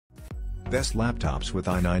Best laptops with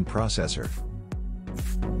i9 processor.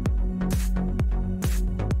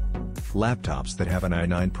 Laptops that have an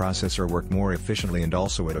i9 processor work more efficiently and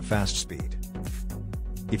also at a fast speed.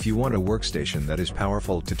 If you want a workstation that is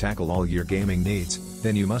powerful to tackle all your gaming needs,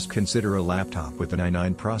 then you must consider a laptop with an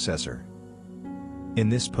i9 processor. In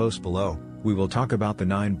this post below, we will talk about the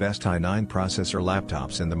 9 best i9 processor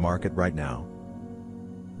laptops in the market right now.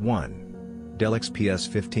 1. Dell XPS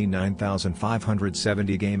 15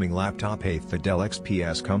 9570 Gaming Laptop. The Dell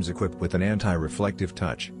XPS comes equipped with an anti-reflective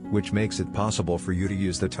touch, which makes it possible for you to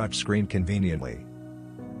use the touchscreen conveniently.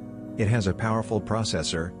 It has a powerful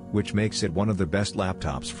processor, which makes it one of the best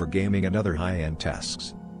laptops for gaming and other high-end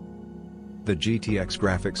tasks. The GTX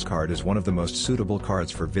graphics card is one of the most suitable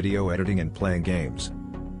cards for video editing and playing games.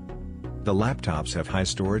 The laptops have high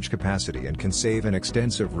storage capacity and can save an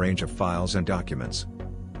extensive range of files and documents.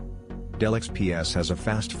 Dell XPS has a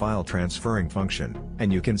fast file transferring function,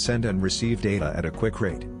 and you can send and receive data at a quick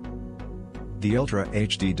rate. The Ultra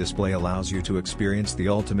HD display allows you to experience the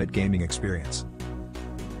ultimate gaming experience.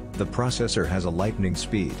 The processor has a lightning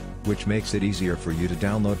speed, which makes it easier for you to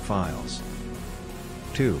download files.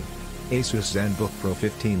 2. Asus ZenBook Pro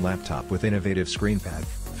 15 Laptop with Innovative ScreenPad,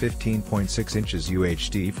 15.6 inches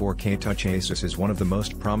UHD 4K Touch. Asus is one of the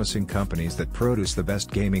most promising companies that produce the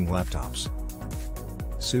best gaming laptops.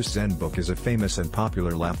 Asus ZenBook is a famous and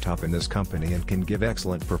popular laptop in this company and can give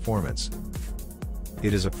excellent performance.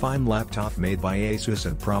 It is a fine laptop made by Asus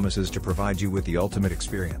and promises to provide you with the ultimate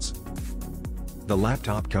experience. The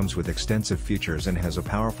laptop comes with extensive features and has a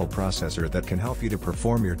powerful processor that can help you to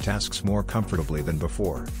perform your tasks more comfortably than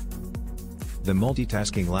before. The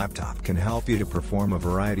multitasking laptop can help you to perform a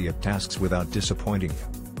variety of tasks without disappointing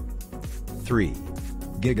you. 3.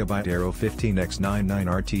 Gigabyte Aero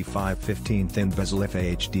 15X99RT515 Thin Bezel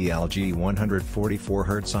FHD LG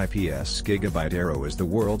 144Hz IPS. Gigabyte Aero is the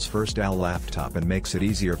world's first AL laptop and makes it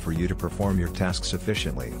easier for you to perform your tasks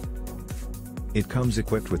efficiently. It comes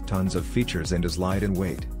equipped with tons of features and is light in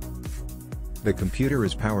weight. The computer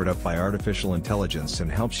is powered up by artificial intelligence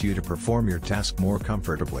and helps you to perform your task more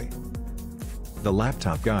comfortably. The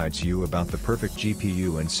laptop guides you about the perfect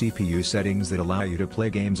GPU and CPU settings that allow you to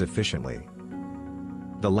play games efficiently.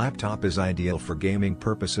 The laptop is ideal for gaming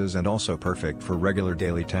purposes and also perfect for regular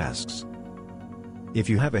daily tasks. If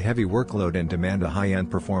you have a heavy workload and demand a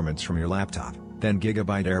high-end performance from your laptop, then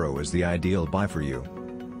Gigabyte Aero is the ideal buy for you.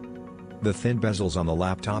 The thin bezels on the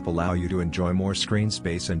laptop allow you to enjoy more screen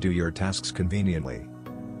space and do your tasks conveniently.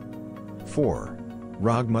 4.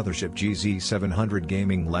 ROG Mothership GZ700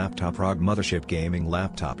 Gaming Laptop. ROG Mothership Gaming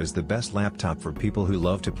Laptop is the best laptop for people who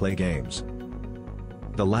love to play games.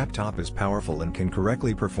 The laptop is powerful and can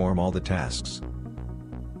correctly perform all the tasks.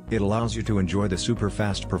 It allows you to enjoy the super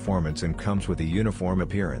fast performance and comes with a uniform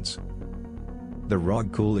appearance. The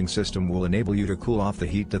ROG cooling system will enable you to cool off the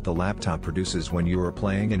heat that the laptop produces when you are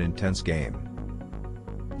playing an intense game.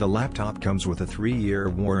 The laptop comes with a 3-year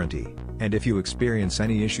warranty, and if you experience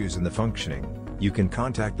any issues in the functioning, you can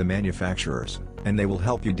contact the manufacturers, and they will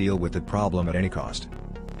help you deal with the problem at any cost.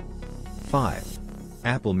 5.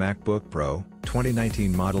 Apple MacBook Pro,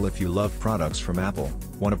 2019 model. If you love products from Apple,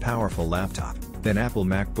 want a powerful laptop, then Apple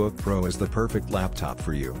MacBook Pro is the perfect laptop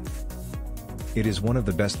for you. It is one of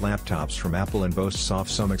the best laptops from Apple and boasts off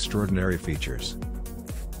some extraordinary features.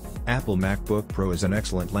 Apple MacBook Pro is an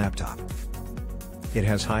excellent laptop. It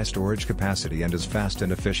has high storage capacity and is fast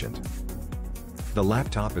and efficient. The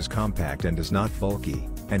laptop is compact and is not bulky,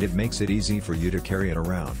 and it makes it easy for you to carry it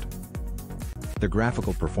around. The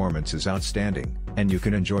graphical performance is outstanding, and you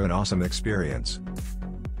can enjoy an awesome experience.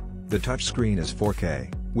 The touchscreen is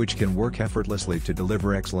 4K, which can work effortlessly to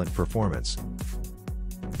deliver excellent performance.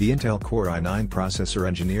 The Intel Core i9 processor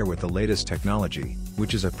engineer with the latest technology,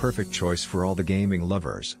 which is a perfect choice for all the gaming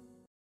lovers.